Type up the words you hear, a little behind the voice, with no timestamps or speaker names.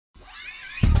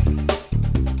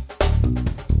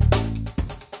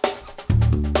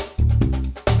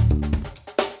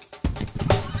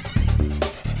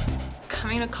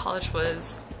college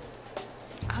was,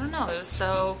 I don't know, it was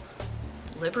so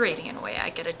liberating in a way. I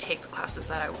get to take the classes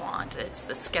that I want. It's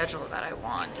the schedule that I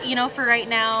want. You know, for right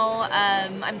now,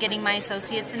 I'm getting my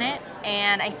associates in it,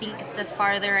 and I think the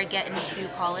farther I get into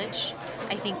college,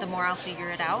 I think the more I'll figure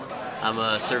it out. I'm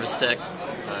a service tech,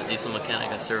 diesel mechanic.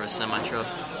 I service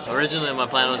semi-trucks. Originally, my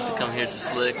plan was to come here to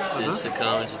SLCC, just to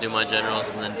come and to do my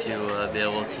generals, and then to be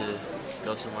able to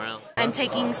go somewhere else. I'm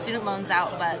taking student loans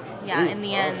out, but yeah, in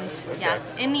the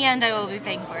end, I will be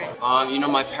paying for it. You know,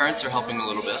 my parents are helping a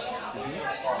little bit,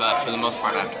 but for the most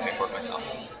part, I have to pay for it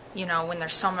myself. You know, when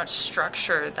there's so much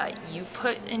structure that you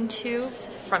put into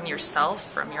from yourself,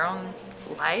 from your own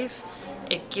life,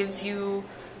 it gives you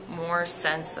more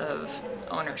sense of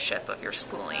ownership of your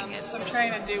schooling. So I'm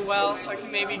trying to do well so I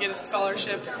can maybe get a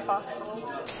scholarship if possible.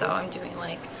 So I'm doing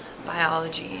like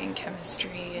biology and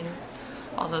chemistry and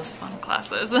all those fun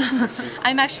classes.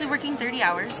 I'm actually working 30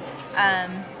 hours,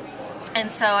 and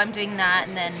so I'm doing that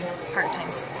and then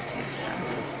part-time school too. So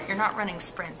you're not running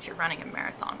sprints, you're running a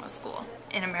marathon with school.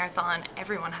 In a marathon,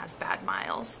 everyone has bad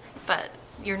miles, but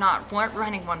you're not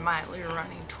running 1 mile, you're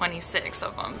running 26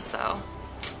 of them. So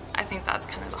I think that's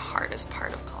kind of the hardest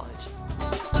part of college.